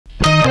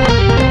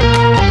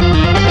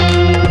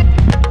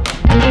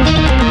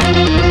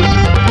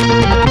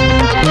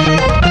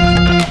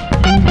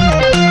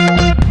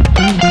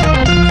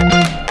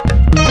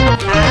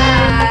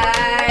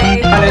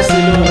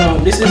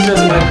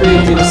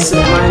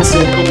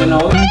answer coming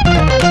out.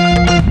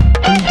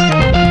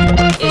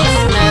 It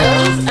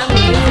smells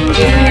amazing in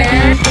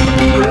here.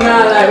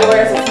 Nah, like the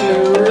way it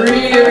smells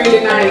really,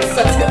 really nice.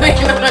 What's going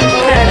on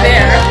over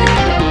there?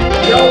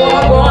 Yo,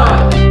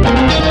 Wagwan!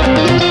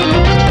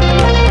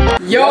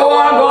 Yo,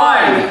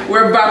 Wagwan!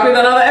 We're back with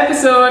another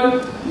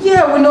episode.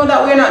 Yeah, we know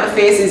that we're not the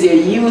faces you're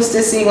used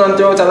to seeing on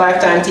Throughout a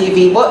Lifetime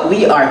TV, but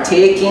we are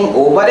taking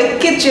over the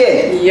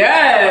kitchen.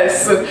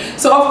 Yes!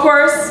 So of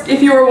course,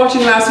 if you were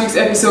watching last week's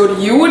episode,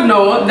 you would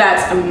know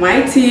that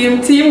my team,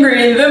 Team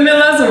Green, the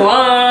Millers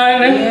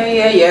won.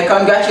 Yeah.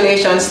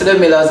 Congratulations to the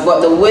Millers,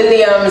 but the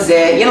Williams,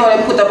 they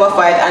put up a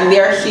fight and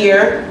they're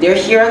here. They're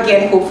here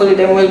again. Hopefully,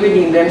 they will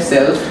redeem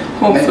themselves.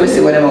 Hopefully, see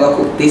what they're gonna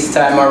cook this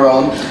time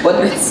around. But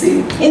let's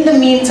see. In the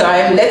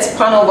meantime, let's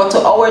pan over to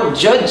our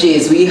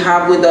judges. We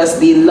have with us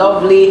the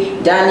lovely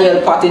Danielle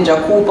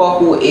Pottinger-Copper,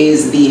 who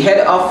is the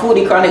head of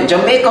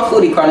Jamaica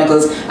Foodie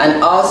Chronicles,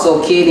 and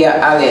also Kadia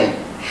Allen.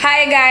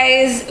 Hi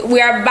guys,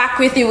 we are back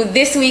with you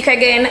this week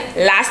again.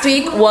 Last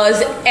week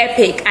was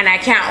epic and I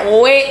can't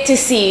wait to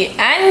see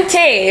and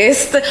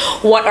taste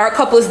what our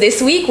couples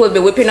this week will be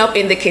whipping up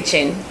in the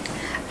kitchen.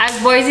 As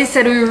Boise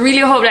said, we really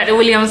hope that the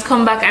Williams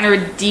come back and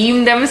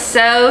redeem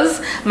themselves.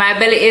 My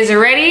belly is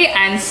ready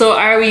and so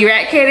are we,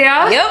 right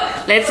Kadia?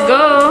 Yep. Let's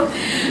go.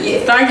 Yeah.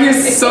 Thank you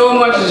so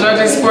much,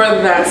 judges, for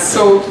that.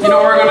 So, you know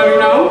what we're gonna do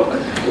now?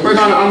 We're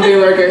gonna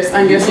unveil our guests,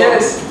 and guess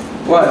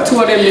what? Two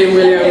of them named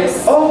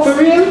Williams. Oh, for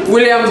real?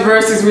 Williams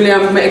versus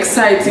Williams. I'm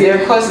excited.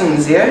 They're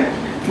cousins, yeah?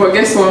 But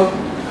guess what?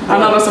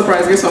 Another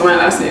surprise. Guess what my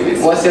last name is?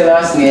 What's your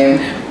last name?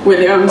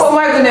 Williams. Oh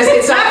my goodness,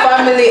 it's a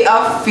family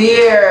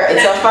affair.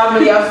 It's a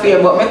family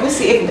affair, but maybe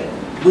see if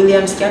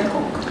Williams can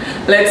cook.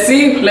 Let's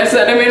see. Let's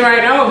let them in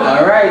right now.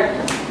 Alright.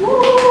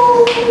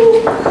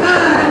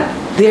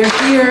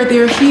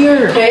 They're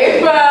here.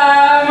 Hey,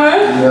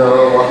 fam.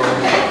 Yo.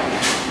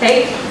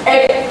 Hey.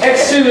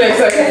 Extremely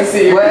excited to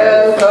see you.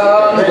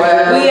 Welcome. We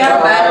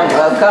are back.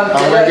 Welcome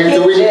to We're the going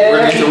to win.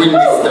 kitchen. We're going to win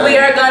this time. We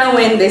are gonna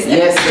win this.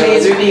 Yes,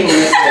 please redeem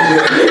this.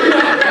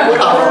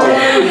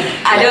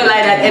 I don't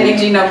like that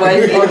energy no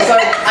boy. Oh,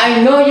 sorry.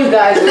 I know you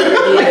guys will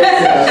redeem this.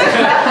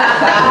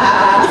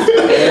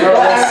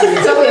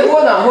 So wait,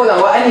 hold on.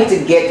 What I need to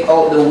get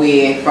out the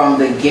way from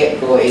the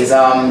get-go is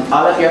all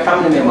of your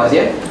family members,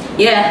 yeah?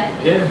 Yeah.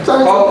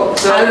 Oh,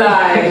 so I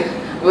lie.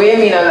 what do you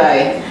mean a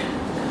lie?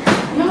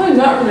 No, I'm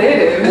not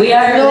related. We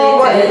are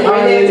No, related.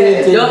 I'm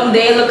related. Don't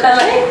they look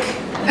alike?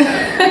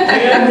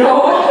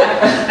 No.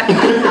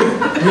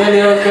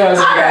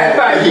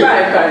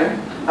 Fine.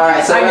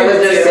 Alright, so I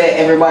would just say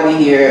everybody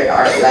here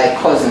are like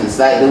cousins.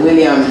 Like the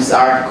Williams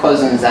are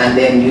cousins, and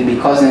then you'll be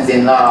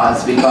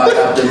cousins-in-laws because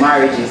of the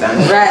marriages and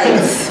Right.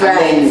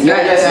 then you're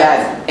just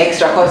that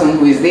extra cousin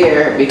who is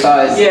there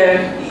because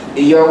you're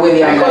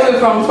William. My cousin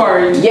from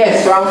foreign.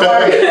 Yes, from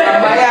Florida,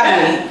 from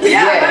Miami.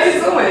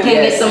 Yes. Can you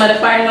get some of the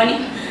foreign money?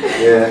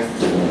 Yeah.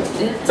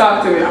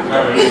 Talk to me.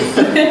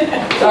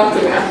 Talk to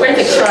me. Worth a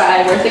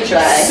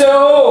try. So,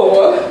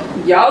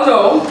 y'all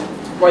know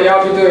what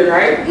y'all be doing,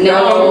 right? No.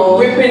 Y'all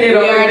be whipping it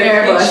up We are in the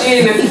nervous.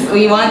 kitchen.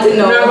 We want to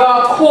know Never I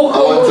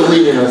want to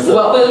win,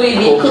 what will we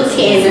be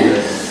cooking?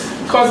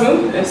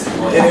 cousin. Yes.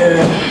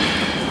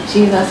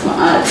 Jesus, my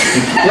aunt.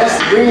 Just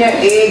bring your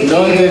egg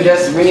in.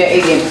 Just bring your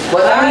egg in.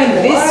 But I mean,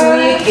 this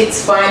week it's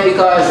fine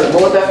because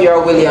both of you are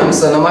Williams,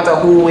 so no matter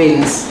who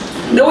wins.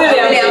 The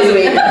Williams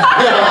win.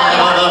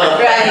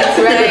 Right.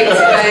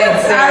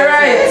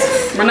 Alright.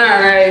 But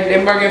alright,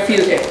 them burger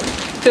feel it.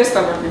 Test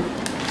of burger.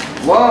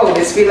 Whoa,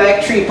 this feel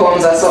like 3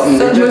 pounds or something.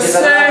 So The judges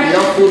don't have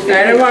enough food for I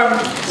you. don't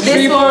have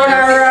 3 pound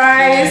of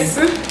rice.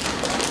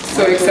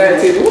 So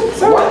excited.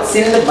 Oops. What's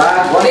in the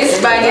bag? This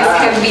bag is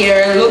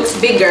heavier, looks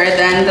bigger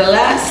than the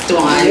last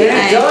one.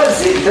 Yeah, it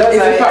does. Is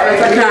it part I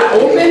can't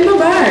open the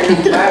bag?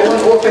 I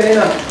won't open it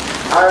up.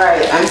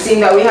 Alright, I'm seeing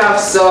that we have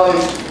some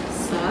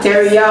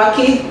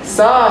teriyaki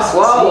sauce.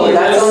 Wow,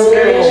 that sounds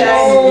very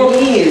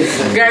Chinese.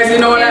 Guys, you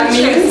know what that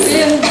means?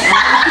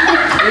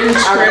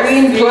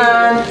 Green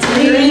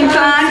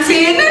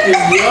plantain.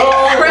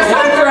 Press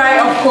and fry,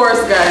 of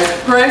course, guys.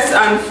 Press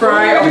and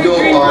fry. We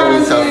don't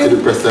always have to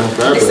do press and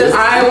fry. This is-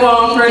 I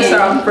want press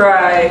and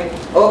fry.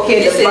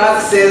 Okay, the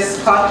bag says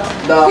hot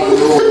dog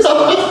rolls.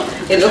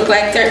 It looks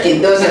like turkey.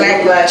 It doesn't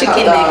look like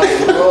chicken hot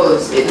neck. dog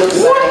rolls. It looks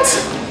like...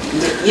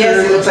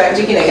 Yes, it looks like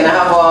chicken neck. And I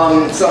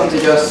have something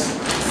to just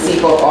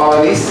seep up all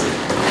of this.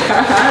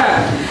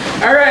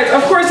 Alright,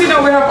 of course, you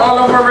know we have all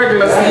of our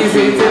regular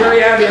seasons. You know,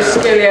 you have your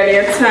scallion,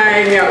 your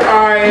thyme, your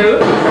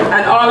oil,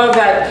 and all of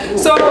that.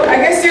 So, I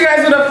guess you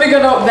guys would have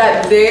figured out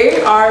that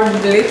they are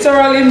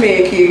literally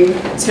making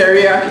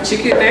teriyaki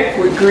chicken neck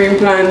with green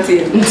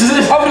plantain.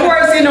 Of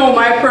course, you know,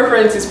 my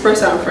preference is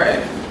press and fry.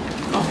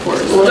 Of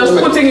course. Just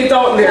putting it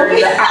out there in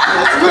the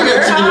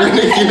atmosphere.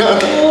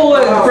 Oh,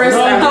 press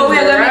and How we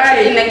are going to fry.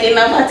 chicken neck in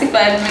about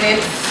 45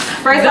 minutes?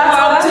 First That's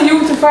up to you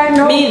to find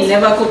out. Me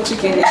never cook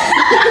chicken neck.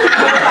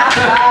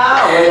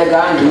 Well, you're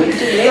gonna do it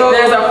today.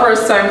 There's a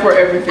first time for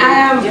everything.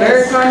 I am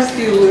very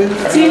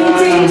confused.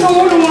 Ting,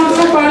 told one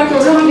so far it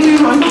was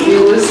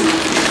confused.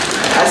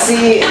 I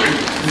see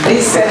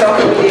this set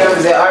of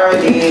Williams, they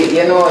already,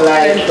 you know,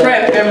 like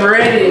Prep them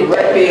ready.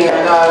 repping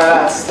and all of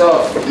that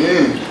stuff.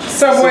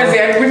 So boys,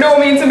 yeah, we don't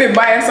mean to be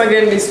biased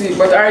again this week,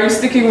 but are you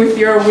sticking with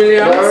your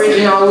Williams? The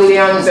original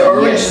Williams. The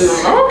original.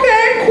 Yes.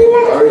 Okay,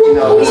 cool. The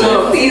original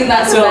Williams. Please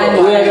not So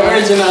we are the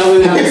original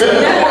Williams.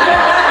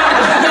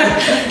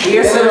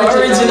 Here's So the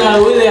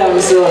original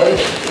Williams. So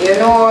You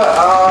know,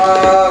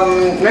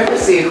 let me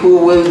see who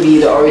will be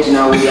the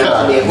original Williams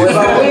today.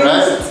 Whoever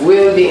wins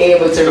will be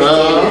able to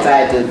retain the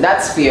title.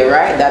 That's fair,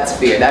 right? That's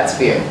fair. That's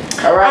fair.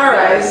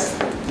 Alright, guys.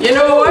 You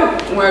know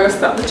what? We're gonna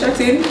stop the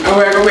chatting and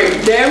we're gonna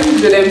make them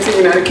do them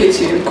thing in the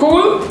kitchen.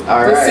 Cool?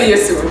 Alright. We'll see you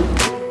soon.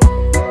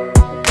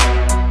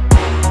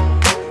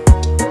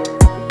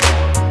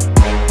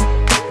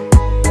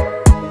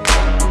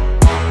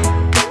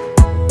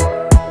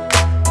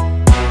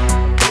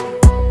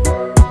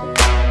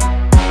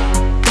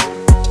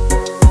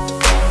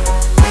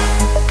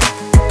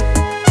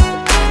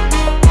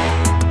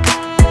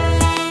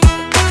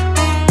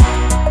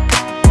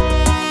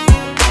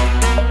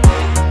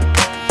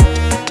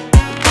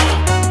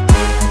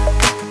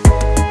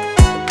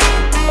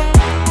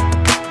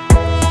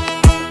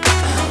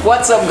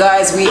 What's up,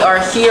 guys? We are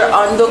here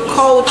on the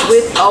couch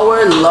with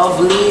our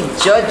lovely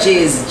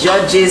judges.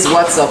 Judges,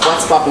 what's up?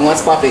 What's popping?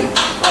 What's popping?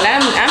 Well,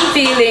 I'm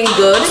feeling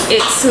good.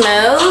 It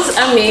smells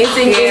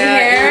amazing in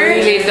here.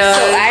 It really does.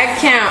 So I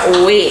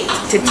can't wait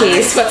to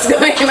taste what's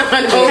going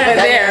on over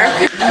there.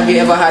 Have you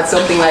ever had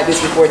something like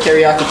this before?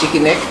 Teriyaki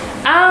chicken neck?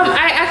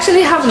 I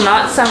actually have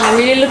not, so I'm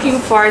really looking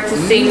forward to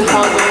seeing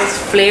how those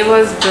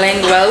flavors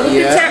blend well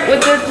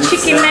with the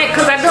chicken neck,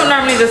 because I don't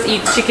normally just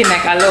eat chicken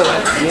neck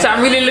alone. So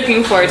I'm really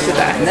looking forward to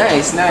that.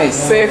 Nice, nice.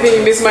 So you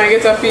think this might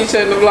get a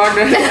feature in the vlog?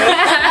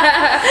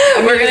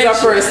 We're gonna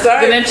first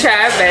time. Gonna try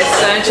our best.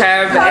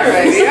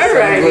 Alrighty,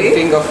 alrighty. Good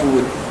finger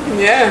food.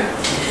 Yeah.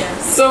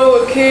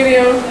 So,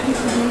 Kadia,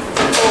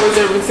 what was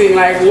everything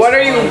like? What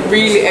are you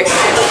really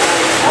excited?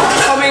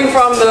 Coming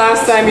from the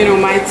last time, you know,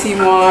 my team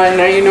won,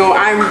 and you know,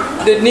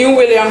 the new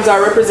Williams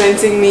are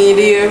representing me.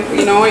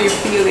 You know, are you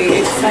feeling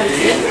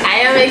excited?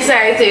 I am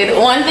excited.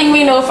 One thing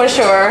we know for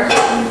sure,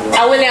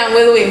 a William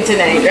will win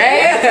tonight,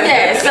 right?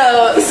 Yeah.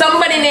 So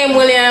somebody named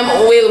William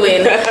will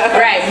win,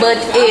 right? But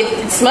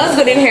it smells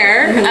good in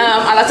here.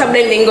 A lot of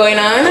blending going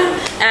on,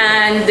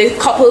 and the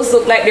couples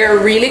look like they're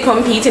really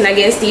competing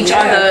against each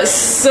other.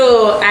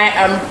 So I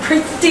am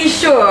pretty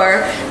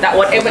sure that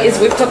whatever is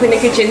whipped up in the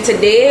kitchen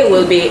today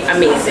will be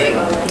amazing.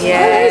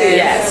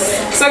 Yes.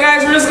 So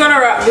guys, we're just gonna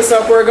wrap this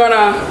up. We're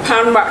gonna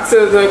pan back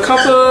to the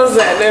couples,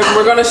 and then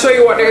we're gonna show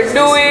you what they're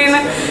doing,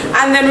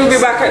 and then we'll be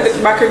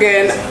back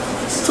again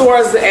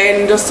towards the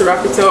end just to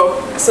wrap it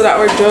up, so that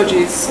our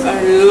judges,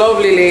 our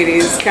lovely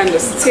ladies, can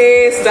just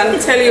taste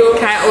and tell you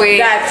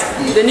that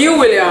the new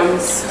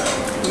Williams,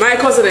 my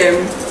cousin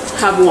them,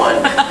 have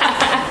won.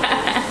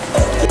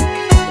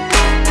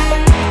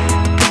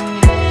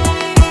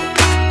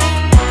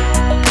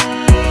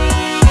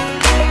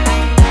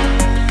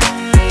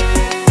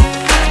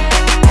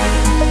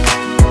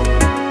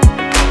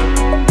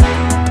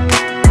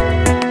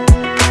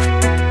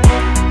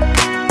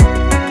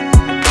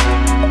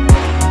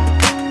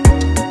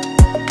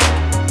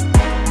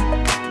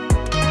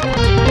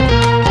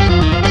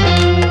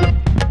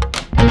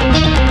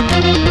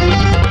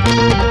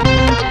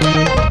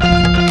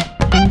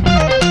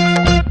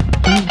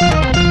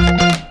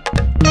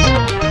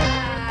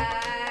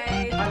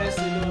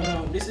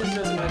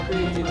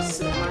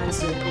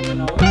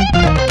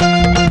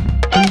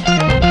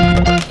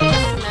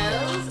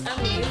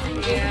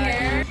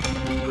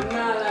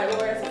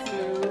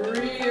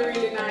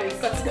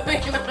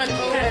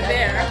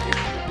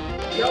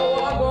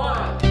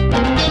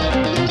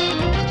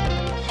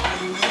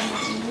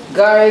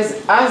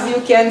 Guys, as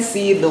you can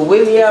see, the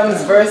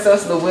Williams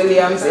versus the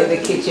Williams in the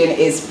kitchen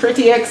is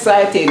pretty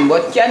exciting,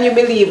 but can you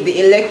believe the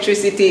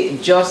electricity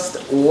just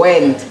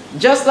went?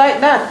 Just like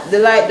that, the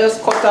light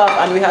just cut off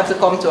and we had to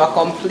come to a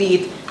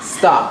complete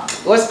stop.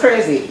 It was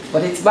crazy,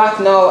 but it's back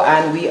now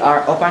and we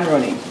are up and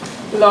running.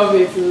 Love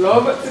it,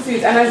 love to see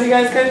it. And as you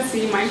guys can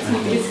see, my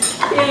team is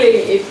killing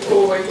it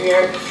over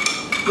here.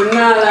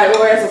 Like,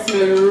 oh, it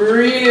smells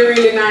really,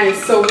 really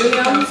nice. So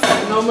Williams,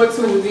 number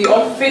 2, the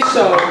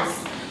officials.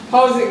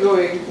 How's it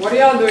going? What are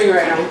y'all doing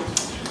right now?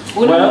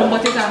 Well,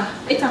 but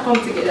it's a come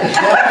together.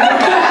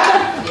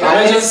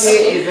 we're just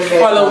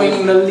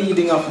following the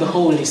leading of the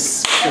Holy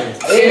Spirit.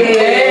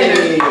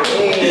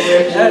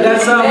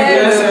 That's how I'm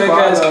going to say,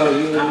 guys.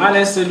 I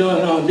honestly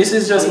don't know. This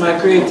is just my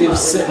creative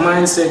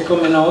mindset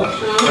coming out.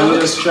 I'm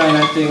just trying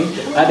a thing.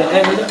 At the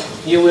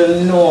end, you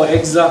will know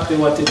exactly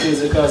what it is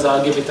because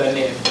I'll give it a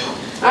name.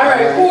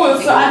 Alright, cool.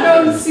 So I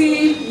don't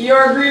see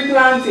your green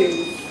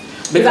plantain.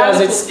 Because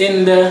it's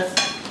in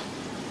the...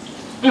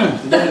 so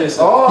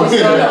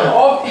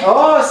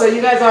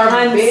you guys are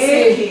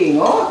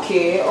baking.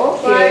 Okay.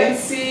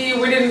 Fancy.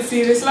 We didn't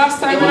see this last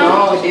time.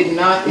 No, we did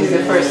not. It's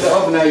the first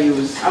oven I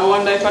use. I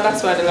wonder if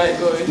that's why they like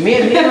going. Me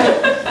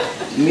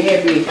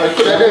Maybe. I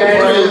could have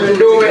done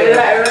Do it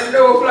like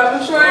no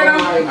I'm showing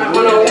up. I'm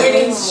on a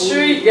winning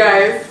streak,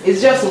 guys.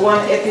 It's just one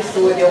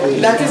episode a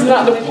week. That is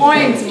not the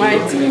point. My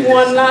team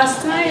won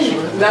last time.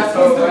 That's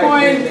not the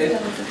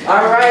point.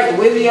 Alright,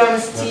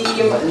 Williams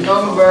team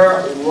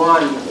number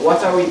 1.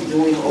 What are we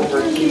doing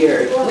over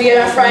here? We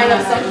are frying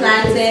up some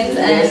plantains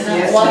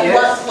and what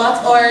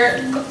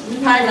our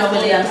partner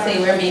Williams say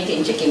we're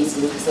making chicken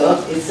soup.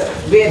 So It's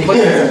but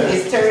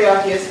it's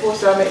teriyaki is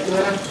supposed to make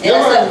doing it.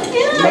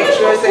 yeah, Make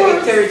sure to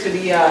say terry to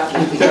the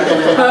yaki because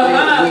I'm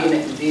gonna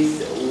win this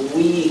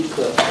week.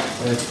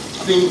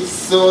 I think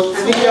so.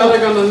 I think y'all are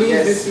gonna lose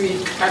this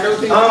week. I don't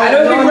think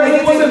we're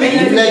supposed to be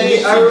eating.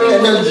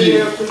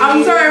 Energy.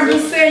 I'm sorry, I'm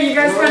just saying you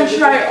guys can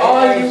try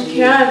all you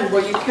can,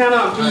 but you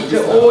cannot beat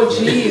the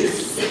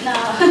OGs.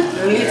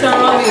 Literally, the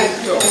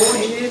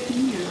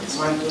OGs.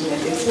 My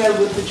goodness, it smells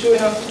good for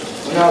chewing up.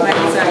 No, Like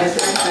that.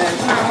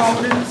 How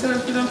would it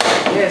serve to them?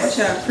 Yes. Watch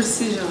out,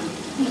 precision.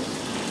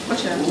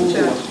 Watch out.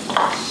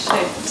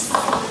 Chefs.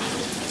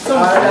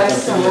 Alright,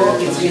 so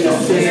it's been a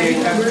very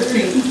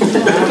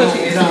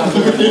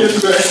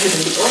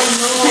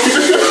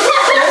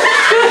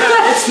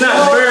It's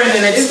not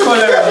burning, it's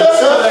coloring.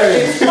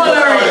 It's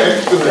coloring.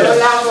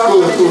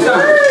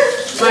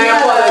 My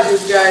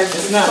apologies, guys.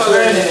 It's not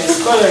burning,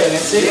 it's coloring.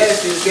 See?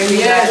 Yes, it's getting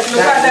Yes,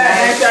 look at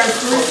that nice and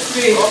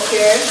crispy.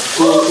 Okay.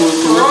 Cool.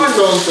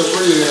 Sounds so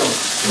pretty, you know.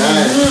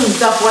 Nice.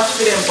 Stop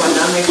watching them for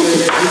now. Make sure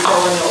that this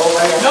one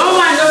over here.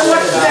 No man, don't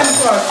watch them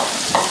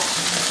first.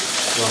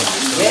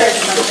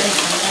 Yes.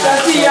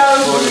 That's y'all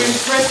doing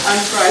fresh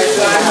and fried,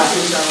 so I'm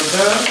happy.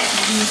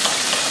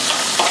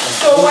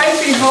 So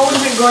wifey, how is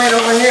it going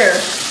over here?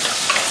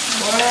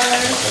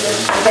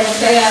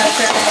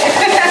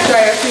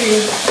 Try a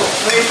thing.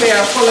 When you say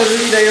I follow the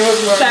leader, your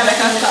husband. try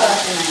make a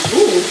sauce.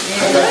 Ooh,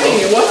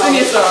 hey, what's in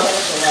your sauce?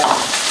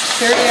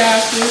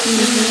 Teriyaki.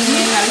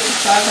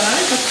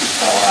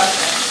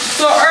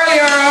 So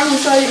earlier on, we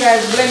saw you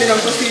guys blending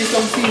up to see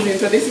some seasoning.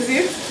 So this is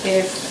it?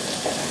 Yes.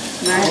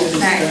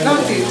 Nice.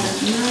 Notice.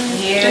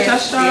 Yes. Take a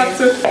shot.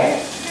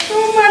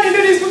 Oh man, you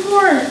did this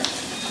before.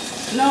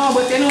 No,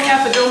 but then we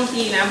have to dump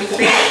in and we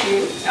taste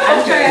you.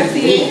 I'll try and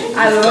see.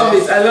 I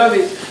love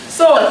it.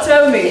 So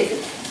tell me,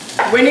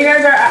 when you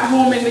guys are at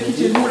home in the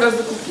kitchen, who does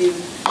the cooking?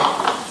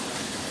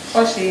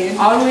 Oshain.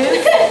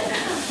 Always?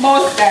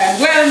 Most times.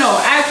 Well, no,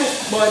 I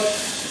cook, but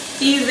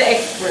he's the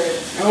expert.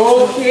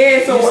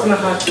 Okay, so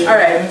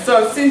alright,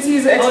 so since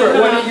he's the expert, Oh,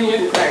 no. what do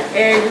you cook? Like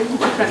egg,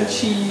 and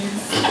cheese?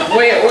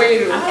 What do you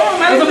do?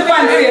 What's the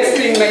fanciest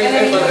thing that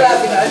you've ever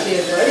done?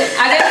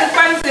 I guess the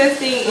fanciest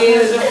thing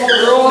is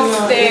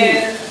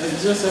roasted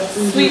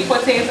sweet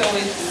potato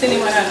with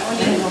cinnamon and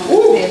onion.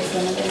 Ooh. That's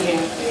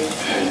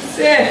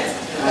it.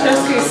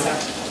 Just kiss.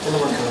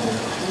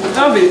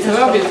 Love it.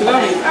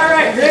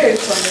 Alright, great.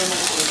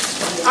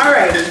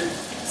 Alright.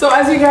 So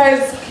as you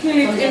guys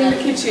click in the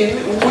kitchen,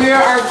 we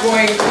are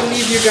going to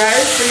leave you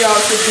guys for y'all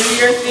to do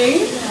your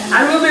thing.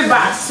 And we'll be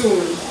back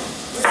soon.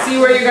 See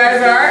where you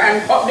guys are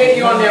and update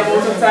you on the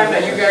amount of time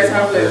that you guys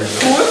have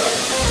left.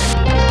 Cool?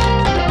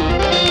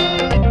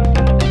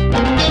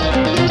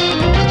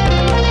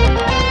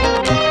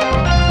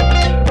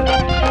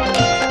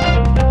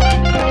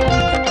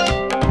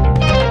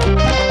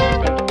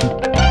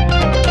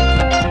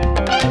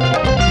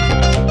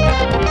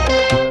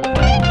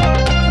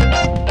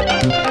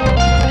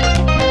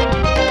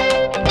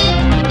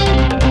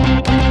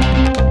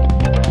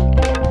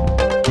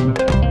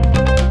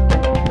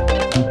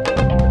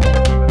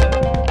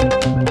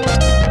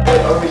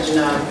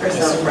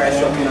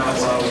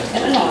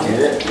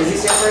 Is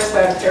this your first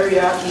time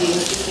teriyaki in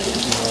the kitchen?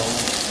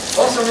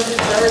 Also, it's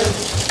already.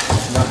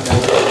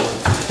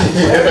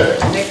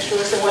 Make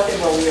sure so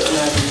whatever we are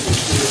going to do,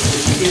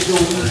 it is the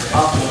week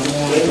of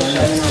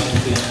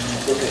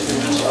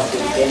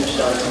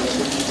redemption.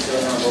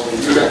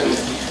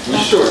 We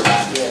sure.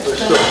 For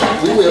sure.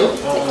 We will.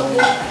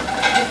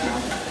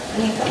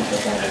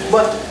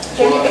 But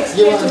can you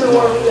explain to me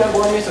what we are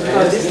going to do?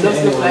 Because this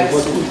does look like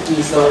soup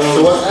piece.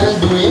 So what I'm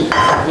doing,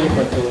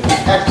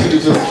 actually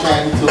just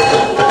trying to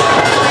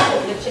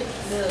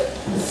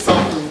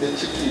soften the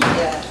chicken.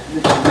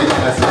 Make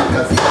it as thick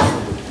as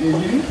possible.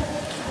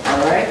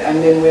 Alright,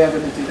 and then we are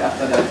going to do it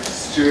after that.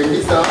 Stir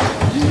this up.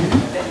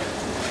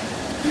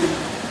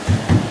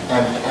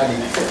 And add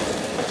it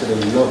to the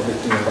lovely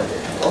thing over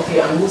there. Okay,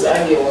 and whose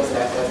idea was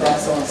that? That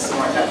sounds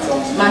smart. That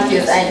sounds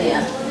Matthew's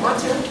idea.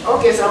 Matthew?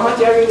 Okay, so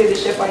Matthew are really the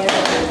chef on your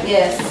own.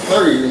 Yes.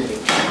 Not really.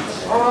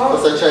 Oh,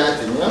 Just a try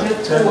thing, yeah? you're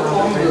too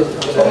humble.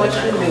 So much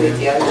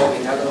humility. I love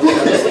it.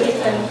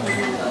 And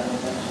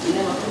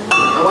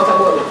what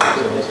about the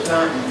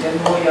plant? Then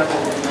more you have to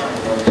do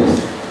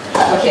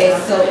now. Okay,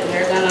 so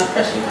you're gonna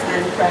crush it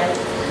and fry it,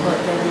 but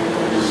then you're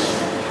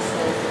gonna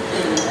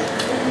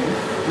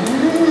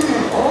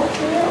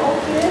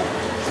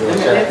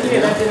Okay. Let me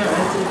hear that in an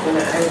antique when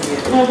I idea.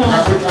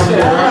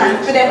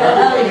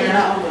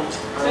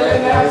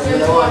 Alright, you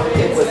don't want to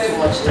take too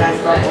much time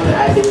from it.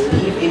 I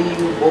believe in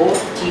you both.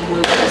 Team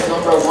will press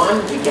number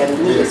 1. We can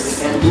do this.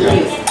 We can do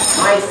this.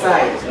 My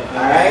side.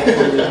 Alright?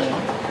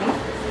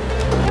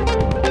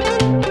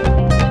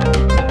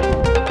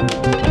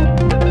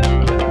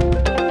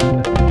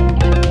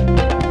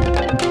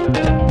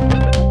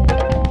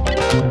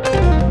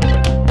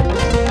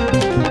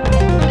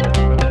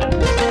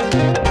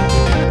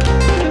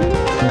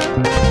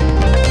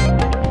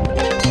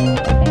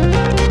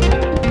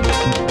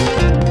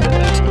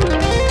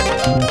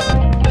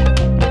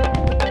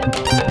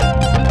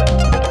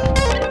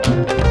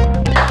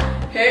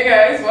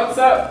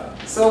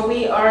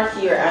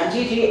 And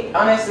Gigi,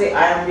 honestly,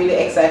 I am really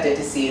excited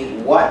to see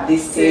what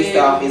this taste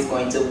off is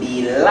going to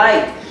be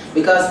like.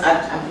 Because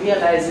I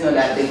realized, you know,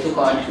 that they took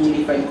on 2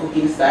 different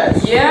cooking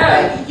styles.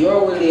 Yeah. Like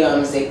your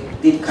Williams, they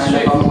did kind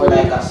of a more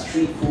like a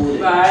street food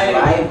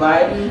dry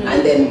vibe.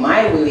 And then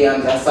my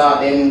Williams, I saw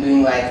them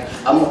doing like,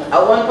 at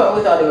one point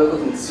we thought they were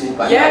cooking soup.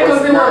 Yeah,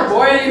 because they were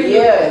boiling.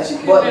 Yeah,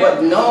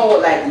 but no,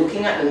 like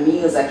looking at the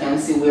meals, I can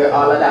see where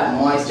all of that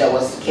moisture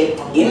was kept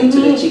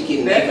into the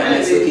chicken neck, and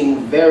it's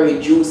looking very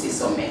juicy.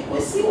 So man,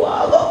 we'll see what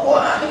I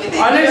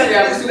got. Honestly,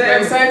 I'm super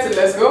excited.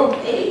 Let's go.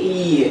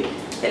 Hey.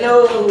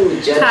 Hello,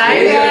 Judge.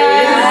 Hi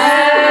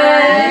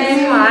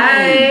guys.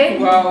 Hi.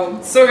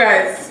 Wow. So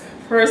guys,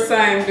 first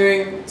time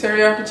doing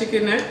teriyaki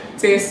chicken neck,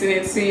 tasting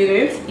it, seeing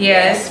it.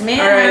 Yes, ma'am.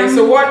 Alright,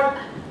 so what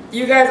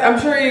you guys, I'm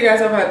sure you guys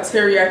have had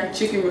teriyaki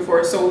chicken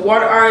before. So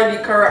what are the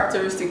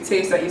characteristic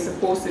tastes that you're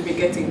supposed to be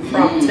getting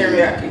from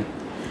teriyaki?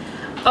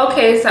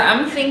 Okay, so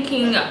I'm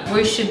thinking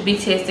we should be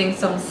tasting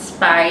some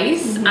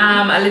spice,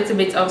 a little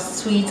bit of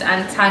sweet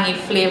and tangy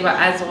flavor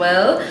as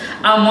well.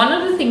 One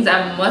of the things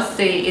I must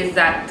say is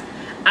that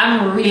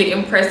I'm really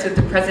impressed with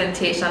the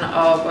presentation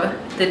of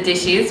the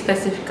dishes,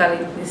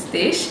 specifically this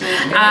dish.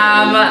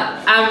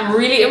 I'm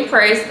really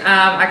impressed.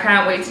 I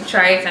can't wait to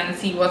try it and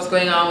see what's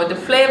going on with the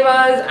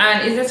flavors.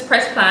 And is this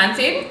pressed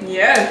plantain?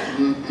 Yeah.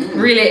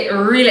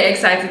 Really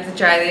excited to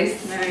try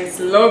this.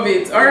 Nice, love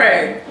it. All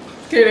right.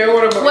 Kadia,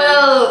 what about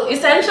Well,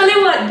 essentially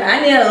what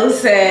Danielle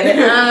said.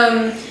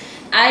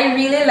 I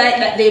really like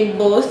that they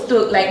both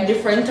took like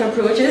different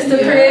approaches to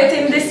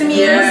creating this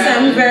meal. So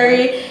I'm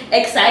very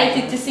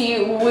excited to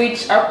see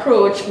which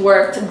approach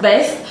worked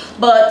best.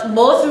 But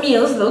both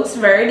meals looks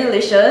very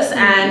delicious,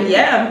 and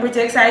yeah, I'm pretty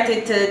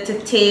excited to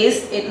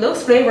taste. It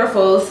looks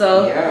flavorful,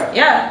 so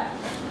yeah.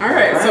 All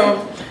right,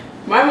 so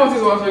my mouth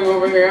is watering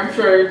over here. I'm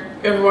sure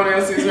everyone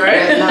else is,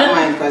 right? Yeah, not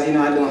mine, because you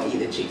know I don't eat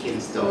the chicken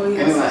stuff. Oh,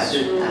 yes, that's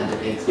true. The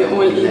eggs, You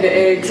only eat the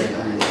eggs.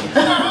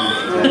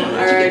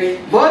 Alrighty.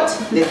 But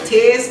the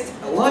taste,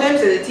 what I'm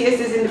saying, the taste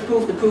is in the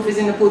proof. The proof is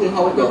in the pudding.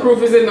 How it The go?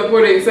 proof is in the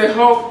pudding. So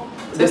how?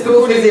 The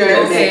proof is in the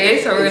neck.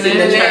 Okay, so we're It's gonna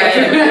in the neck.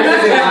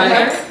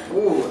 try.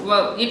 Ooh.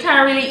 Well, you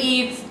can't really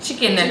eat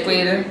chicken neck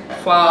with a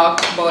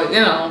fork, but you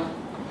know,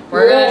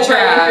 we're gonna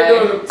try.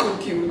 Don't look too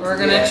cute. We're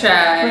gonna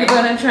try. We're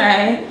gonna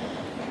try.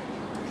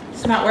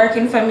 It's not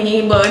working for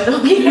me, but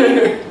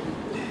okay.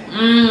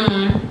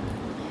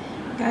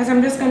 Guys,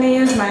 I'm just gonna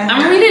use my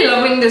I'm really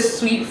loving the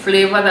sweet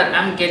flavor that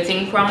I'm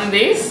getting from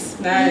this.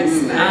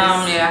 Nice,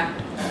 nice. Yeah.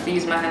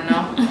 Use my hand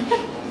now.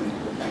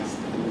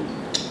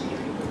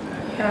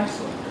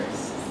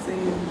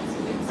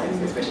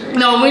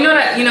 No, we know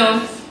that, you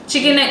know,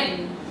 chicken neck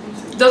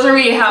doesn't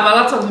really have a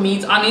lot of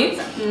meat on it.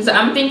 So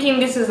I'm thinking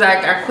this is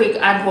like a quick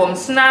at-home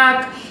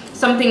snack,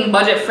 something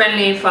budget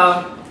friendly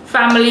for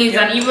families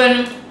and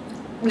even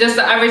just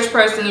the average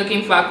person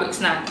looking for a quick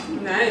snack.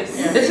 Nice.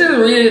 This is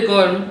really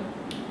good.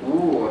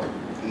 Ooh.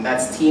 And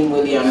that's Team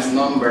Williams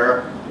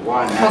number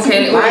 1. That's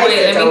Okay, my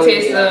wait, let me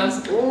taste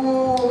Williams. the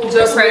Ooh.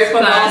 Just wait for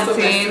the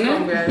plantain.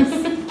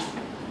 awesome.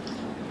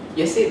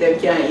 You see, them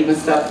can't even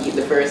stop eating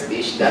the first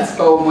dish. That's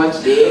how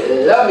much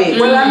they love it.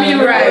 Well, I mean,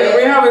 right,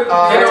 we have it. The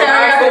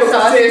teriyaki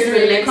sauce is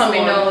really next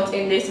coming one. out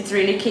in this. It's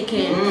really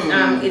kicking.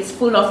 It's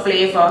full of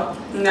flavor.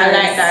 Nice. I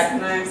like that.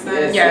 Nice,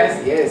 Yes,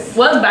 nice. yes.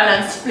 Well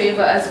balanced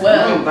flavor as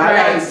well.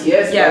 Balance,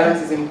 yes, Yeah.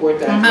 balance is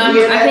important.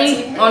 I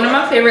think one of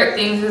my favorite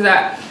things is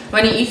that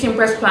when you eat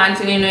pressed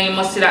plantain, you know, you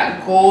must see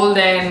that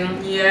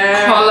golden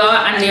color,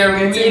 and they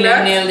really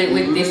nailed it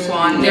with this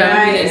one. They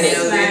really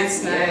nailed it.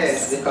 Nice,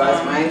 Yes,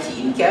 because my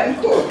team can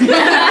cook.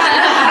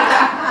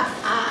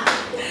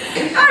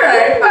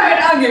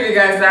 Alright, I'll give you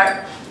guys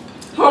that.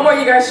 How about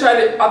you guys try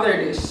the other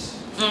dish?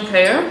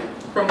 Okay.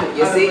 From the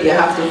You other see, way? you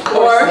have to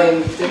force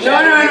them to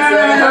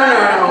try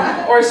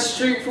No. Or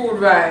street food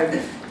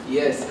vibe.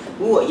 Yes.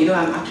 Ooh, you know,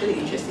 I'm actually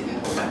interested in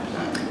all that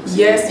plan.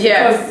 Yes,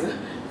 because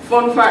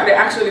fun fact, they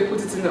actually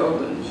put it in the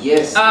oven.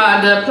 Yes.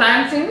 The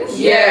plantains?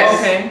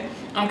 Yes.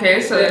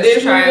 Okay, so They let's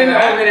put try it in the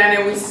that. oven, and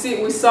then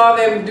we saw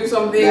them do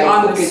something Like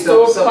on cook the it up,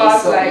 stove something,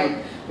 pot, something.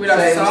 like with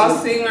a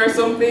saucing or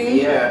something.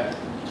 Yeah.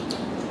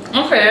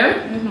 Okay.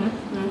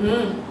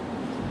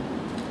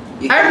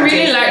 You I can really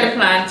taste like it. the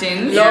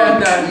plantains. Love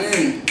that.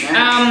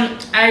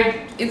 Nice.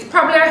 It's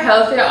probably a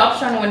healthier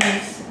option when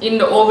it's in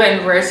the oven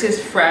versus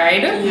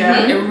fried.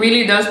 Yeah. It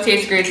really does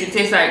taste great. It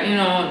tastes like, you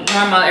know,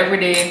 normal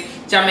everyday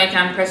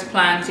Jamaican pressed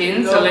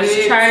plantain. So Love let's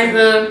it. try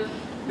the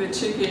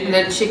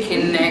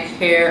chicken neck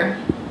here.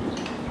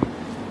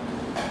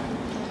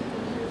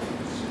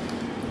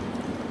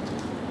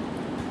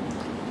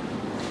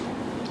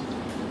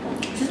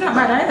 It's not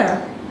bad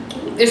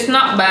either. It's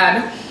not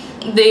bad.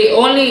 The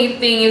only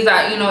thing is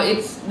that, you know,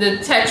 it's the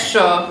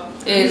texture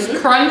is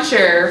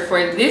crunchier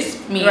for this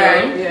meal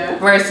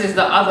versus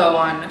the other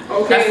one.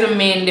 Okay. That's the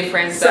main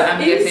difference that I'm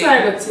getting.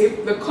 Inside the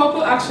tip, the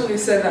couple actually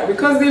said that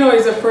because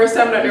it's the first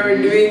time that they were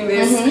doing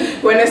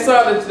this. When they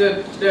saw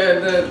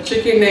the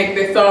chicken neck,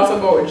 they thought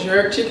about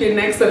jerk chicken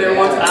neck, so they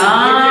wanted to give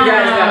you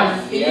guys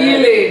that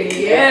feeling.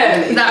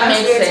 Yeah, that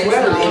makes sense.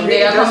 Well, it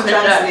does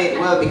translate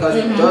well because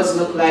it does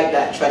look like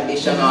that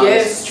traditional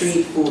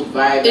street food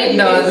vibe. It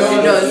does.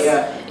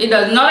 It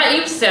does. Now that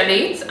you've said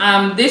it,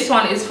 this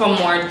one is for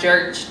more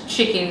jerk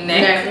chicken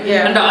neck,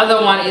 and the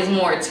other one is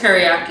more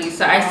teriyaki.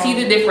 So I see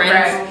the difference.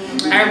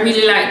 Right. I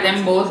really like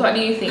them both. What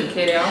do you think,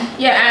 Kadia?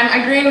 Yeah,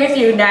 I'm agreeing with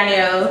you,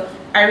 Danielle.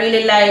 I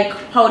really like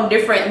how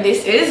different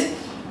this is.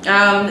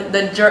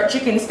 The jerk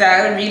chicken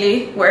style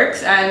really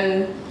works,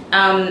 and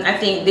I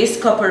think this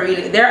couple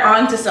really, they're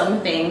onto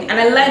something, and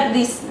I like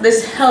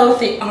this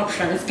healthy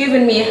option. It's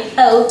giving me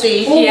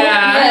healthy.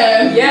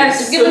 Yes,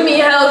 it's giving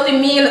me a healthy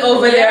meal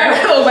over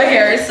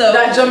here. So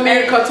that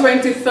Jamaica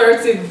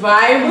 2030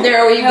 vibe.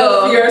 There we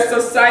go. Healthier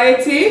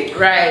society.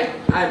 Right.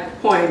 At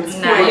points.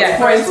 Nice.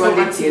 Points for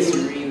the taste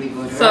really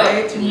good. So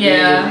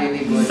really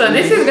good. So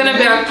this is gonna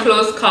be a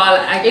close call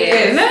again. It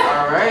is.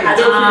 All right. I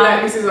don't feel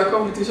like this is a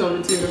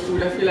competition between the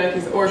food. I feel like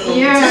it's our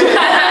competition.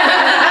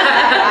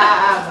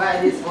 By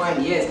this point,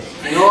 yes.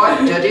 You know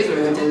what, judges,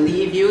 we're going to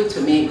leave you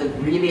to make the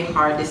really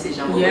hard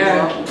decision. Already.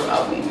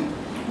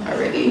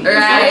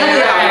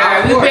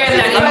 Right. We bear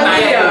that in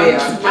mind.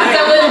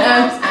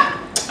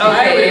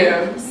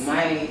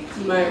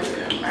 My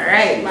all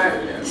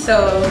right. So.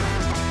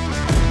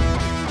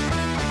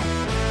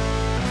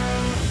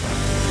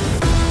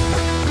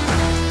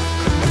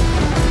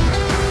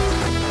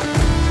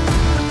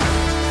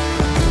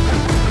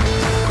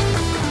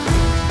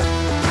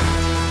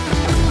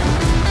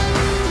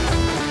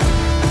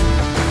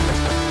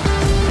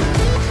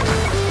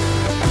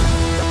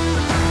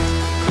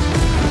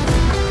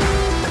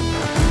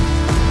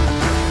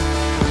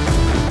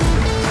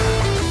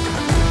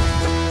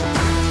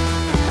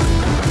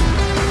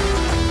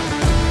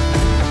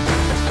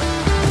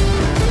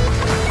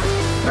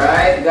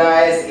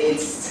 Guys,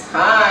 it's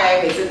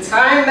time. It's a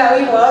time that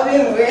we've all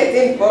been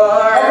waiting for.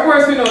 Of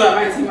course, we know that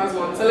my team has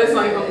won, so let's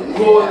not even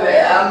go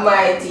there.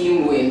 My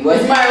team win,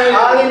 but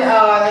all in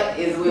all,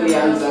 is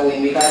Williams a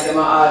win because they're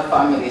all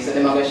family, so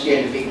they're going to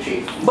share the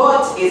victory.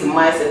 But it's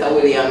my set of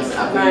Williams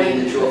are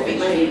winning the trophy.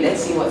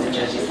 Let's see what the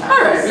judges have.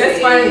 All right,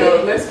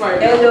 let's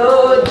find out.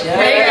 Hello, judges.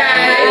 Hey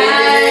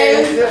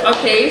guys.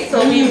 Okay,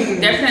 so we've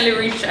definitely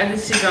reached a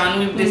decision.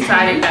 We've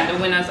decided that the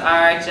winners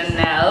are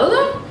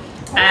Janelle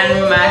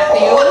and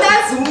Matthew. Oh,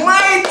 that's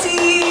my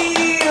team!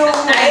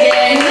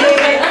 Again.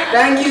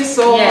 Thank you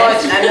so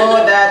much. I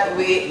know that I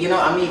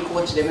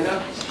coach them,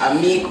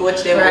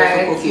 coach them how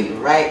to cook it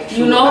right.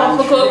 You know how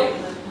to cook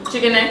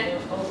chicken neck?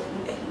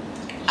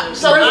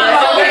 So we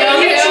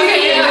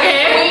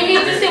need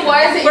to see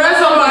why is it.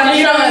 First of all,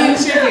 he don't eat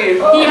chicken.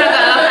 He has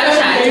a lot of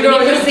chat. You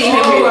need to see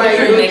him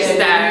next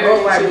time.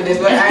 Oh my goodness,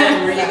 but I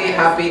am really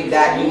happy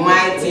that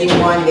my team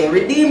won. They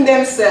redeemed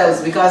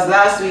themselves because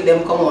last week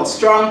them come out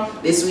strong.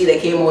 This week they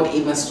came out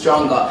even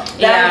stronger.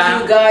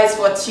 Thank you guys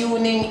for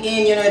tuning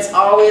in. It's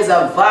always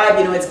a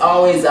vibe. It's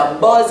always a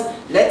buzz.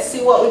 Let's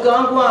see what we're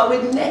gonna go out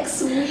with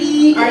next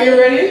week. Are you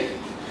ready?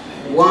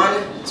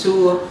 1,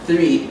 2,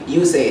 3.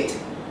 You say it.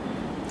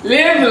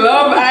 Live,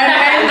 love,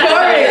 and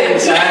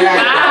encourage.